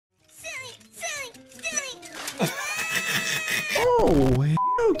Oh,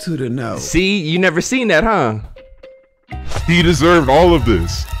 hell to the no. See, you never seen that, huh? He deserved all of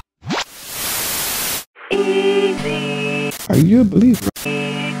this. Are you a believer?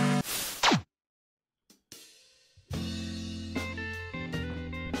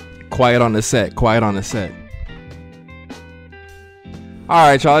 Quiet on the set. Quiet on the set. All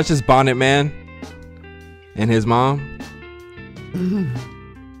right, y'all. It's just Bonnet Man and his mom.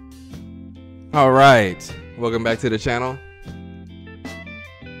 All right. Welcome back to the channel.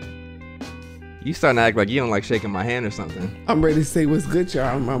 You starting to act like you don't like shaking my hand or something. I'm ready to say what's good, y'all.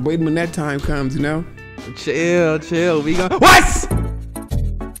 I'm waiting when that time comes, you know? Chill, chill. We gonna what?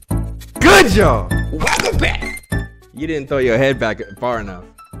 Good, y'all. Welcome back. You didn't throw your head back far enough.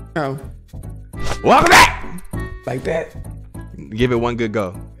 Oh, Welcome back. like that? Give it one good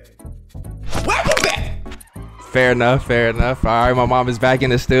go. Welcome back. Fair enough, fair enough. All right, my mom is back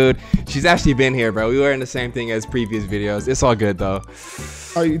in the studio. She's actually been here, bro. We were in the same thing as previous videos. It's all good, though.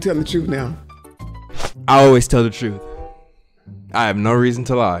 Oh, you telling the truth now? I always tell the truth. I have no reason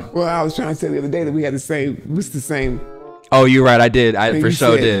to lie. Well, I was trying to say the other day that we had the same, what's the same? Oh, you're right. I did. I thing for you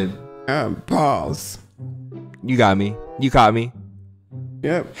sure said. did. Pause. You got me. You caught me.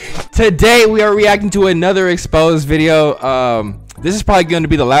 Yep. Today, we are reacting to another exposed video. This is probably going to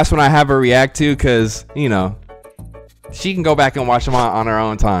be the last one I have her react to because, you know, she can go back and watch them on her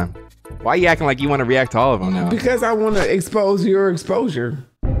own time. Why are you acting like you want to react to all of them now? Because I want to expose your exposure.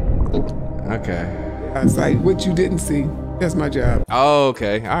 Okay. It's like what you didn't see. That's my job. Oh,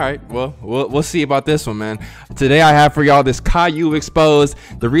 okay. All right. Well, we'll see about this one, man. Today I have for y'all this Caillou exposed.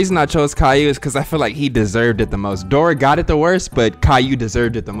 The reason I chose Caillou is because I feel like he deserved it the most. Dora got it the worst, but Caillou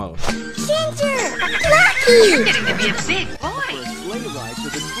deserved it the most. Ginger! Lucky! You're getting to be a big boy!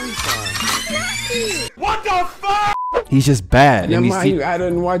 Lucky! What the fuck? He's just bad. Now, And mind you, I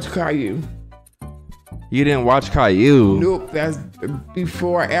didn't watch Caillou. you didn't watch Caillou. Nope, that's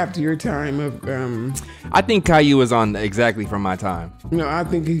before or after your time of, I think Caillou was on exactly from my time. you know, I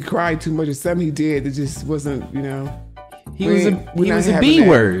think he cried too much or something he did that just wasn't, you know. He was a having B that.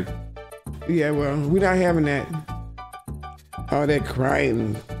 word. Yeah, well, we're not having that. All that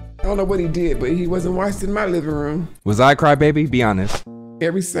crying. I don't know what he did, but he wasn't watched in my living room Was I a crybaby? Be honest.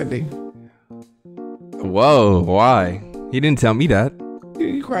 every Sunday. Whoa, why? He didn't tell me that.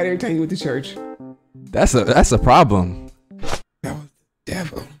 You cried every time you went to church. That's a problem. That was the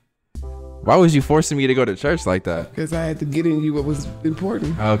devil. Why was you forcing me to go to church like that? Because I had to get in you what was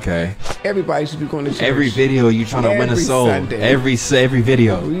important. Okay. Everybody should be going to church. Every video you trying to win a Every soul. Sunday. Every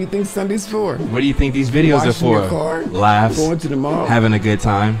video. What do you think Sunday's for? What do you think these videos Washing are for? your car, Laughs, going to the mall, having a good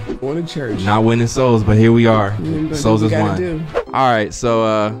time, going to church. not winning souls, but here we are. But Souls we is gotta one. do. All right,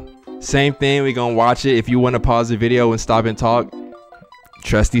 so same thing. We gonna watch it. If you want to pause the video and stop and talk,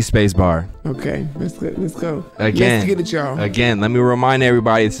 trusty spacebar. Okay, let's go. Again, Let's get it, y'all. Again, let me remind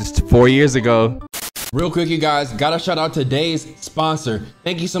everybody, this is 4 years ago. Real quick, you guys, gotta shout out today's sponsor.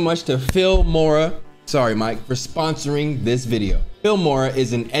 Thank you so much to Filmora, sorry Mike, for sponsoring this video. Filmora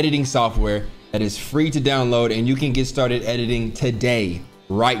is an editing software that is free to download and you can get started editing today,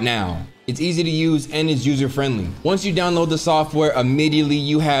 right now. It's easy to use and it's user-friendly. Once you download the software, immediately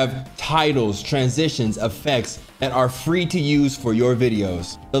you have titles, transitions, effects that are free to use for your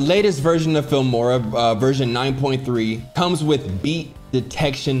videos. The latest version of Filmora, version 9.3, comes with beat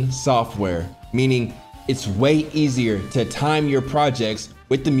detection software, meaning it's way easier to time your projects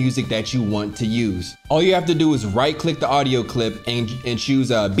with the music that you want to use. All you have to do is right-click the audio clip and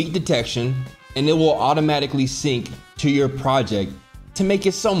choose beat detection, and it will automatically sync to your project to make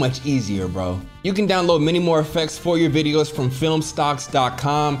it so much easier, bro. You can download many more effects for your videos from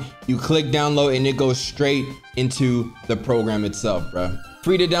filmstocks.com. You click download and it goes straight into the program itself, bro.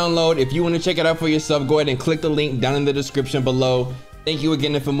 Free to download. If you want to check it out for yourself, go ahead and click the link down in the description below. Thank you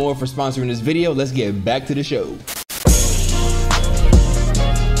again for more for sponsoring this video. Let's get back to the show.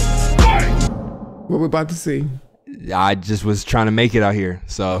 What we're about to see. I just was trying to make it out here,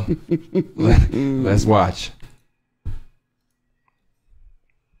 so let's watch.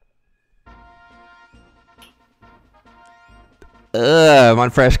 I'm on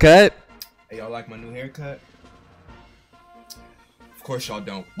fresh cut. Hey, y'all like my new haircut? Of course y'all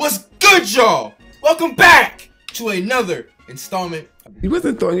don't. What's good, y'all? Welcome back to another installment. You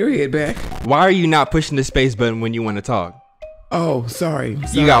wasn't throwing your head back. Why are you not pushing the space button when you want to talk? Oh, sorry.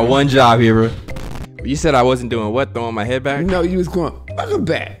 You got one job here, bro. You said I wasn't doing what? Throwing my head back? No, you was going, welcome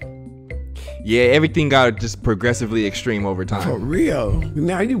back. Yeah, everything got just progressively extreme over For time. real.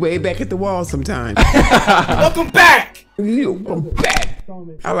 Now you way back at the wall sometimes. Welcome back! You back.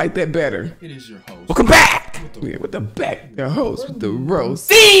 I like that better. It is your host. Welcome back! Yeah, with the back, the host with the roast.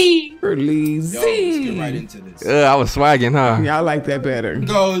 C! Please. Yo, let's get right into this. I was swagging, huh? Yeah, I like that better.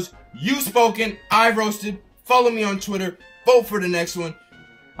 Goes, you spoken, I roasted. Follow me on Twitter. Vote for the next one.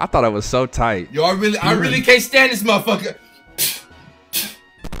 I thought it was so tight. Yo, I really can't stand this motherfucker.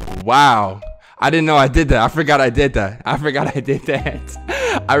 Wow. I didn't know I did that. I forgot I did that. I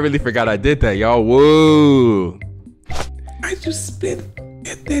really forgot I did that, y'all. Whoa. I just spit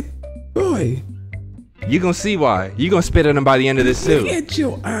at that boy. You gonna see why. You gonna spit at him by the end of this Look too. at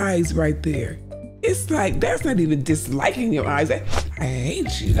your eyes right there. It's like, that's not even disliking your eyes. I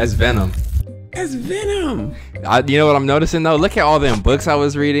hate you. That's venom. That's venom. You know what I'm noticing though? Look at all them books I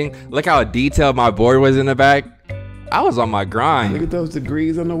was reading. Look how detailed my board was in the back. I was on my Look grind. at those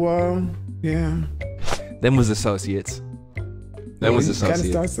degrees on the wall. Yeah. Them was associates. Them was You gotta associates.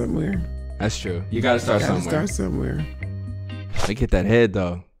 start somewhere. That's true. You gotta start Gotta somewhere. start somewhere. Look at that head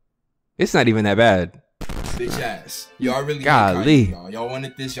though. It's not even that bad. Bitch ass. Yo, I really Golly. y'all. Y'all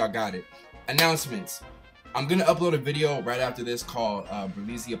wanted this, y'all got it. Announcements. I'm gonna upload a video right after this called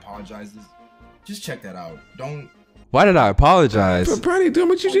Berlizzi Apologizes. Just check that out. Don't. Why did I apologize? But probably doing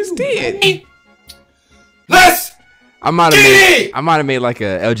what you just did. Let's I might get have made like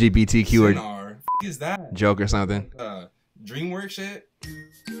a LGBTQ or Sonar. Is that joke or something. DreamWorks shit?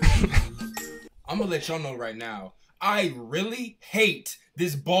 I'm gonna let y'all know right now. I really hate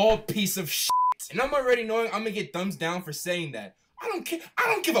this bald piece of shit. And I'm already knowing I'm gonna get thumbs down for saying that. I don't care. I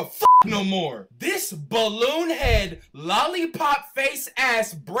don't give a fuck no more. This balloon head, lollipop face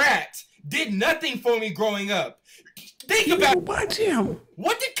ass brat did nothing for me growing up. Think about Watch him.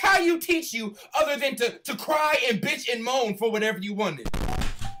 what did Caillou teach you other than to cry and bitch and moan for whatever you wanted?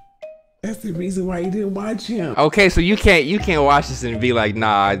 That's the reason why you didn't watch him. Okay, so you can't watch this and be like,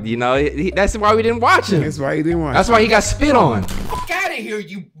 nah, you know, that's why we didn't watch him. That's why you didn't watch That's him. why he got spit on. Fuck out of here,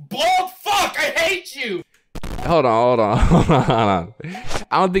 you bald fuck! I hate you. Hold on.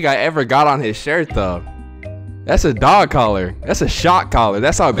 I don't think I ever got on his shirt though. That's a dog collar. That's a shot collar.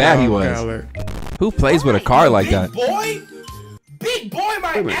 That's how bad he was. Collar. Who plays with a car like that? Big boy,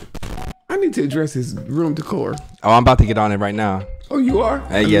 my Wait a minute. I need to address his room decor. Oh, I'm about to get on it right now. Oh, you are?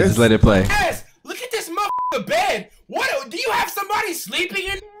 Hey, yeah, just let it play. ass. Look at this motherfucker bed. What? Do you have somebody sleeping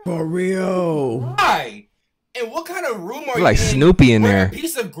in? For real. Why? And what kind of room are You're you like in Snoopy in where there. a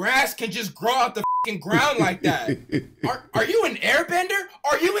piece of grass can just grow out the fucking ground like that? Are you an airbender?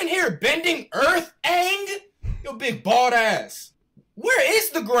 Are you in here bending earth, Aang? Yo, big bald ass. Where is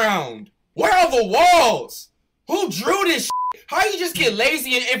the ground? Where are the walls? Who drew this shit? How you just get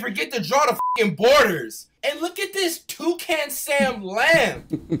lazy and forget to draw the fucking borders? And look at this Toucan Sam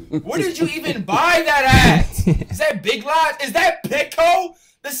lamp. Where did you even buy that at? Is that Big Lots? Is that Petco?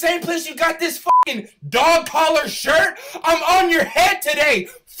 The same place you got this fucking dog collar shirt? I'm on your head today.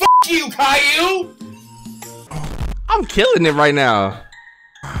 Fuck you, Caillou. I'm killing it right now.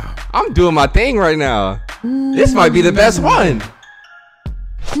 I'm doing my thing right now. This might be the best one.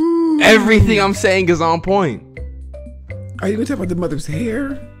 Everything I'm saying is on point. Are you going to talk about the mother's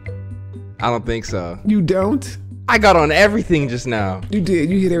hair? I don't think so. You don't? I got on everything just now. You did.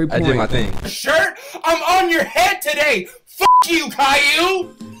 You hit every I point. did my thing. Shirt? I'm on your head today. Fuck you,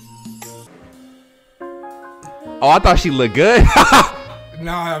 Caillou. Oh, I thought she looked good.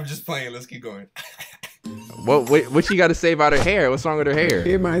 Nah, I'm just playing. Let's keep going. What you got to say about her hair? What's wrong with her hair?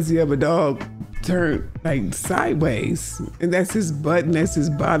 It reminds you of a dog turned like sideways. And that's his butt and that's his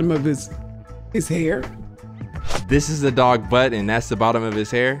bottom of his hair. This is the dog butt and that's the bottom of his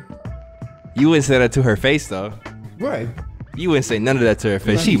hair? You wouldn't say that to her face though. What? You wouldn't say none of that to her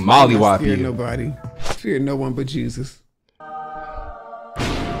face. She I'm mollywop not scared of you. nobody. Fear no one but Jesus.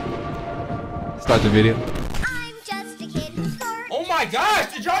 Start the video. I'm just a kid who's 4. Oh my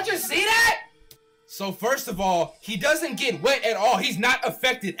gosh, did y'all just see that? So first of all, he doesn't get wet at all. He's not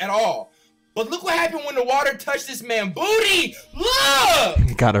affected at all. But look what happened when the water touched this man booty.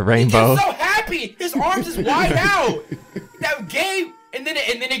 Look! Got a He's rainbow. so happy. His arms is wide out. That gay, and then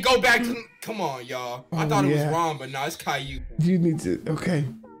it go back to. Come on, y'all. I thought it was yeah. wrong, but nah, it's Caillou. You need to, okay.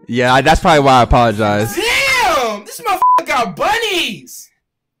 Yeah, that's probably why I apologize. Damn! This motherfucker got bunnies.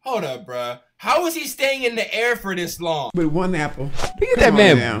 Hold up, bruh. How is he staying in the air for this long? With one apple. Look at that Come on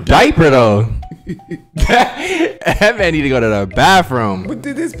man now. diaper though. That man need to go to the bathroom. But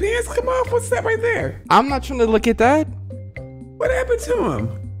did his pants come off? What's that right there? I'm not trying to look at that. What happened to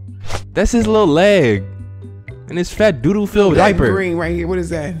him? That's his little leg. And his fat doodle filled That diaper. green right here. What is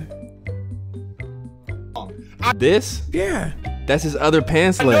that? This? Yeah. That's his other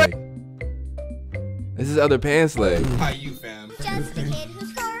pants leg. That's his other pants leg. Caillou, fam. Just a kid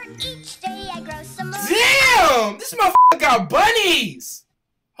who's 4. Each day I grow some more. Damn! This motherfucker got bunnies.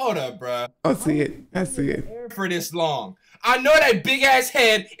 Hold up, bruh. I see it. I see it. For this long. I know that big ass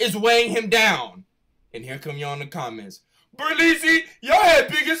head is weighing him down. And here come y'all in the comments. Berlizzi, y'all head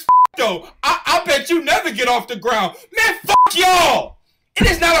big as though. I bet you never get off the ground. Man, fuck y'all. It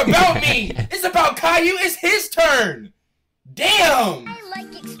is not about me. It's about Caillou. It's his turn. Damn. I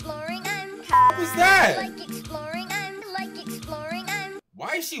like exploring. What was that? I like exploring.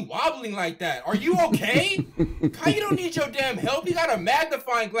 Why is she wobbling like that? Are you okay? Caillou don't need your damn help. You got a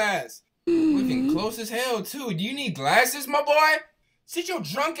magnifying glass. Looking close as hell, too. Do you need glasses, my boy? Sit your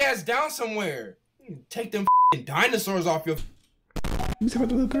drunk ass down somewhere. Take them dinosaurs off your... You talking about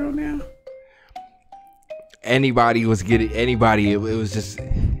the little girl now? Anybody was getting anybody. It was just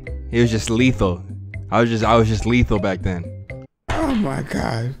lethal. I was just lethal back then. Oh my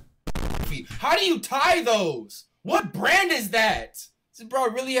God. How do you tie those? What brand is that? This bro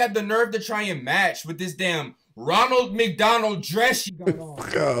really had the nerve to try and match with this damn Ronald McDonald dress you got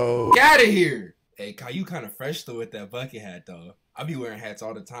on. Go. Get out of here. Hey, Caillou kind of fresh though with that bucket hat though. I be wearing hats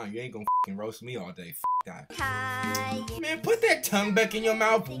all the time. You ain't gonna fucking roast me all day. That. Man, put that tongue back in your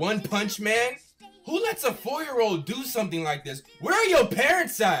mouth, One Punch Man. Who lets a 4-year-old do something like this? Where are your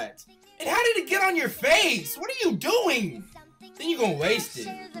parents at? And how did it get on your face? What are you doing? Then you gonna waste it.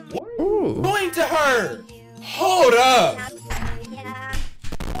 What are you doing to her? Hold up.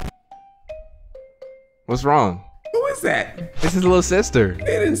 What's wrong? Who is that? This is little sister. They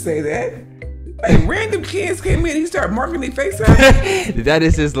didn't say that. Like random kids came in, he started marking their face up. That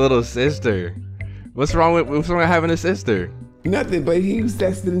is his little sister. What's wrong with having a sister? Nothing, but he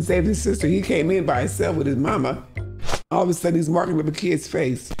didn't save his sister. He came in by himself with his mama. All of a sudden, he's marking up a kid's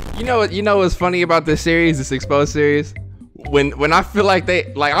face. You know what's funny about this series, this Exposed series? When I feel like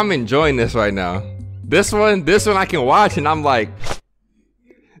I'm enjoying this right now. This one I can watch and I'm like,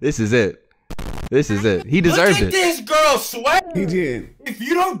 this is it. This is it. He deserved it. Look at this girl sweat. He did. If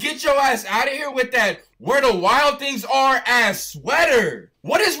you don't get your ass out of here with that where the wild things are ass sweater.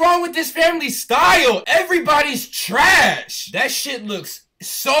 What is wrong with this family style? Everybody's trash. That shit looks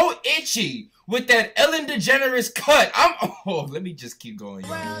so itchy with that Ellen DeGeneres cut. Let me just keep going.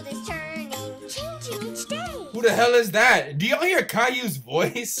 World is turning, changing each day. Who the hell is that? Do y'all hear Caillou's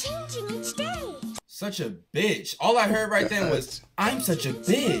voice? Changing each day. Such a bitch. All I heard right then was, I'm such a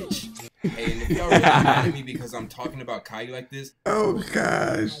bitch. Hey, and if y'all really mad at me because I'm talking about Caillou like this, oh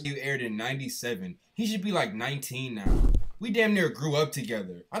gosh. Caillou aired in 97. He should be like 19 now. We damn near grew up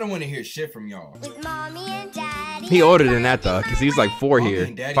together. I don't want to hear shit from y'all. With mommy and daddy. He older than that though, because he's like 4 here,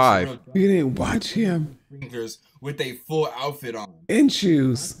 5. You didn't watch him. With a full outfit on. And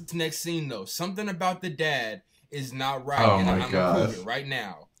shoes. This next scene though, something about the dad is not right. Oh and my I'm gonna prove it right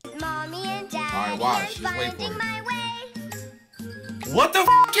now. Mommy and daddy. Alright, watch. Just wait for it. My way. What the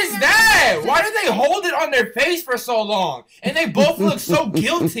f is that? Why did they hold it on their face for so long? And they both look so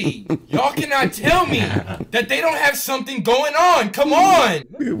guilty. Y'all cannot tell me that they don't have something going on. Come on.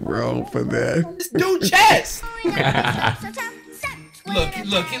 You're wrong for that. This dude chest. Look,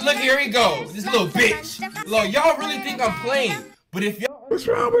 here he goes. This little bitch. Look, y'all really think I'm playing. But if y'all What's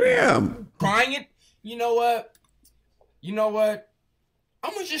wrong with him? crying it, you know what?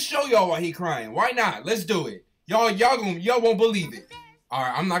 I'm gonna just show y'all why he crying. Why not? Let's do it. Y'all won't believe it.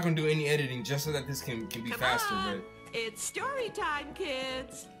 Alright, I'm not gonna do any editing just so that this can be faster, but It's story time,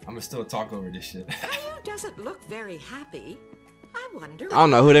 kids. I'm gonna still talk over this shit. Caillou doesn't look very happy. I wonder. I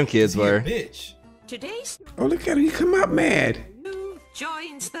don't know who them kids He a were. bitch. Today's Oh, look at him. He come out mad. Caillou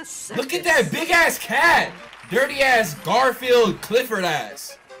joins the circus. Look at that big ass cat. Dirty ass Garfield Clifford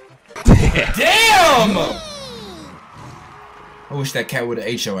ass. Damn! I wish that cat would have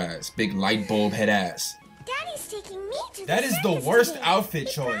ate your ass. Big light bulb head ass. Daddy's taking me to That the is the circus worst today. outfit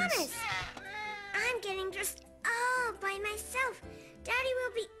He choice. promised. I'm getting dressed all by myself. Daddy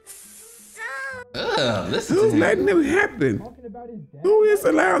will be so... Listen Who's letting it happen? Who is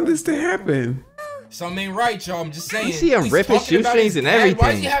allowing this to happen? Something ain't right, y'all. I'm just saying. You see him He's rip his talking about shoestrings his and dad. Why does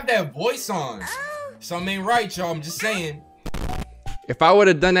everything. he have that voice on? Something ain't right, y'all. I'm just saying. If I would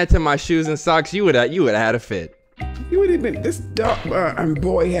have done that to my shoes and socks, you would have had a fit. You would have been. This dog,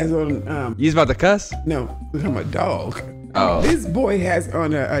 boy has on. You was about to cuss? No, I'm a dog. Oh. This boy has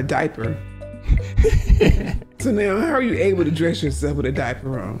on a diaper. So now, how are you able to dress yourself with a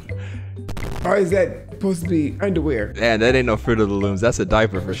diaper on? Or is that supposed to be underwear? Man, that ain't no Fruit of the Looms. That's a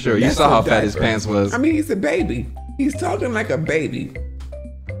diaper for sure. You That's saw a how fat his diaper. pants was. I mean, he's a baby. He's talking like a baby.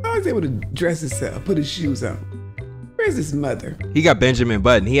 How is he able to dress himself, put his shoes on? Where's his mother? He got Benjamin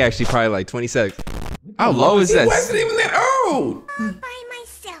Button. He actually probably like 26. How low is He that? wasn't even that old. By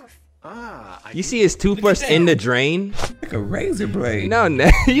myself. You see his toothbrush in the drain? Like a razor blade.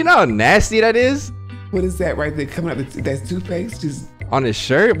 You know how nasty that is? What is that right there coming up? That's toothpaste? Just On his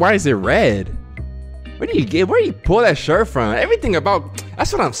shirt? Why is it red? Where do you pull that shirt from? Everything about,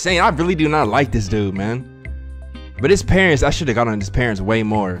 that's what I'm saying. I really do not like this dude, man. But his parents, I should have got on his parents way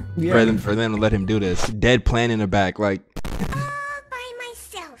more for them to let him do this. Dead plan in the back, like. All by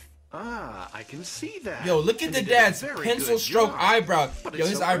myself. Ah, I can see that. Yo, look at the dad's Very pencil good stroke job. eyebrows. But Yo, it's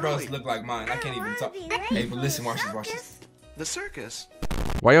his so eyebrows early. look like mine. I can't even talk. I'll be ready Hey, but for listen, the watch this, watch this. circus. The circus?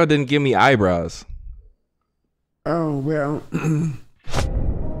 Why y'all didn't give me eyebrows? Oh, well.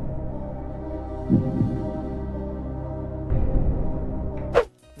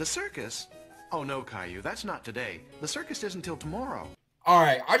 The circus? Oh no, Caillou, that's not today. The circus isn't till tomorrow. All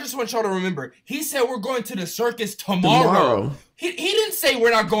right, I just want y'all to remember. He said we're going to the circus tomorrow. He didn't say we're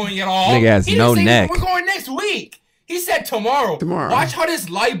not going at all. Nigga has He didn't no say neck. We're going next week. He said tomorrow. Tomorrow. Watch how this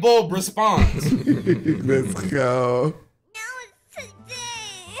light bulb responds. Let's go. Now it's today.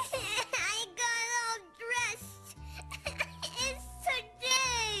 I got all dressed. It's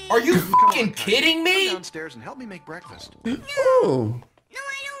today. Are you Come on, fucking Caillou. kidding Come me? downstairs and help me make breakfast. Oh, No,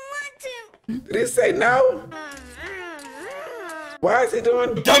 I don't want did he say no? to. Why is he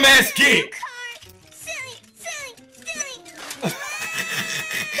doing? Dumbass kid. Silly.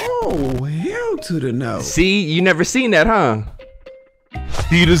 Oh, hell to the no. See, you never seen that, huh?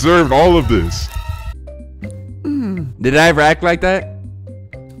 He deserved all of this. Did I ever act like that?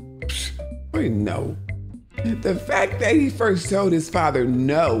 Wait, no. The fact that he first told his father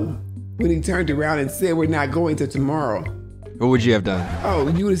no when he turned around and said we're not going to tomorrow. What would you have done? Oh,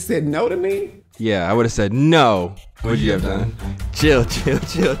 you would have said no to me? Yeah, I would have said no. What would you have done? Chill.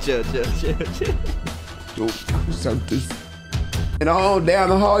 Something. And all down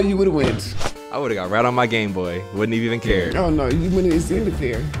the hall you would have went. I would have got right on my Game Boy. Wouldn't have even cared. Oh no, you wouldn't have seen it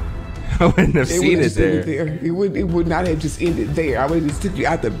there. I wouldn't have It seen wouldn't it have seen there. it there. It would not have just ended there. I would have just took you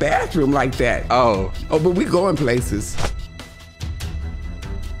out the bathroom like that. Oh, Oh, but we going places.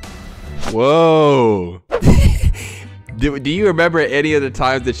 whoa. Do you remember any of the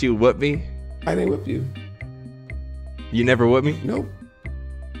times that you whooped me? I didn't whip you. You never whooped me? Nope.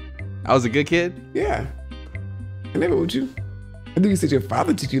 I was a good kid? Yeah. I never whipped you. I think you said your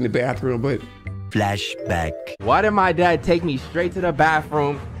father took you in the bathroom, but Flashback. Why did my dad take me straight to the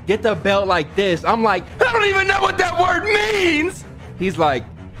bathroom, get the belt like this? I'm like, I don't even know what that word means. He's like,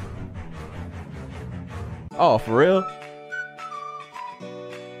 oh, for real?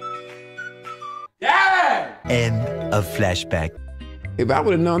 Dad! End of flashback. if I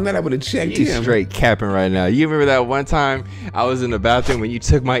would have known that, I would have checked He's him. straight capping right now. You remember that one time I was in the bathroom when you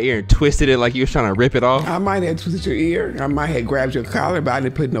took my ear and twisted it like you was trying to rip it off? I might have twisted your ear. I might have grabbed your collar, but I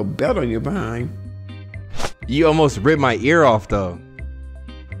didn't put no belt on your behind. You almost ripped my ear off though.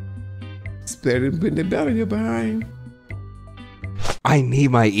 It's better than putting the belt on your behind. I need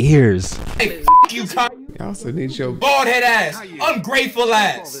my ears. Hey, f you, Kyle. You also need your. Bald head ass. Ungrateful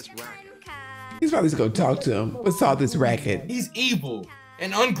ass. He's probably just gonna talk to him. What's all this racket? He's evil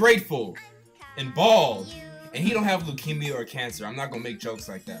and ungrateful and bald. And he don't have leukemia or cancer. I'm not gonna make jokes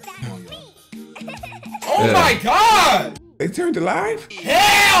like that. Come on, y'all. Oh my god! They turned alive?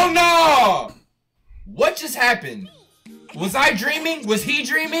 Hell no! What just happened? Was I dreaming? Was he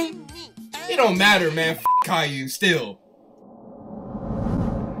dreaming? It don't matter, man. F Caillou still.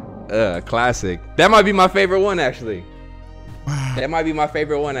 Classic. That might be my favorite one actually. That might be my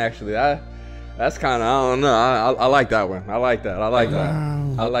favorite one actually. That's kind of, I don't know. I like that one. I like that. I like that.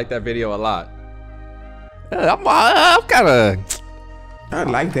 I like that video a lot. I'm kind of. I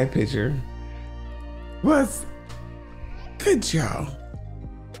like that picture. Was good job.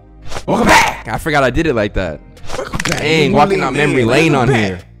 Welcome back. I forgot I did it like that. Welcome back. Dang, walking down memory lane on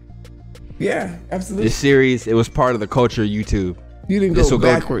here. Yeah, absolutely. This series, it was part of the culture of YouTube. You didn't This go will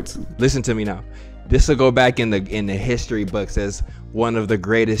backwards. Listen to me now. This will go back in the history books as one of the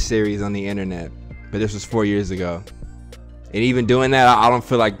greatest series on the internet. But this was 4 years ago. And even doing that, I don't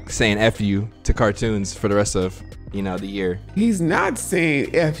feel like saying F you to cartoons for the rest of, the year. He's not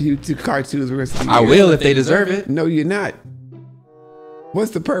saying F you to cartoons the rest of the year. I will if they deserve it. No, you're not.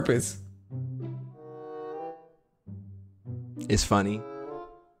 What's the purpose? It's funny.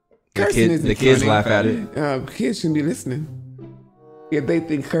 Cursing isn't The kids funny. laugh at it. Kids shouldn't be listening. If they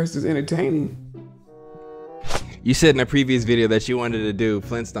think curse is entertaining. You said in a previous video that you wanted to do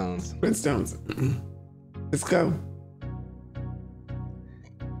Flintstones. Flintstones. Let's go.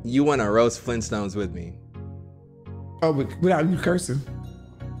 You want to roast Flintstones with me. Oh, but without you cursing.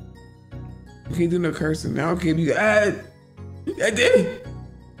 You can't do no cursing. I don't care if you I did.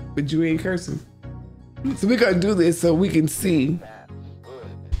 But you ain't cursing. So we're gonna do this so we can see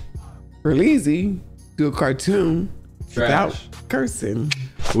Berleezy do a cartoon without cursing.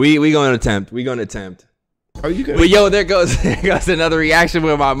 We gonna attempt. We gonna attempt. Oh, you could. But yo, there goes another reaction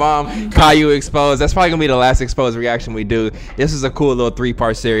with my mom. Caillou exposed. That's probably gonna be the last exposed reaction we do. This is a cool little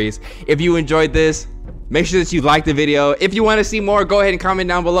 3-part series. If you enjoyed this, make sure that you like the video. If you want to see more, go ahead and comment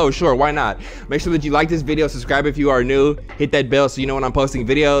down below. Sure, why not? Make sure that you like this video. Subscribe if you are new. Hit that bell so you know when I'm posting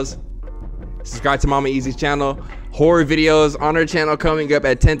videos. Subscribe to Mama Easy's channel. Horror videos on her channel coming up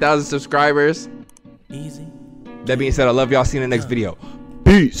at 10,000 subscribers. Easy. That being said, I love y'all. See you in the next video.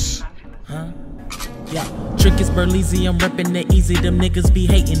 Peace. Yeah, Trick is Burleezy, I'm reppin' the easy. Them niggas be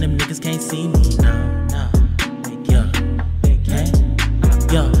hating, them niggas can't see me.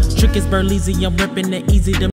 Yeah, Trick is Burleezy, I'm reppin' the easy. Them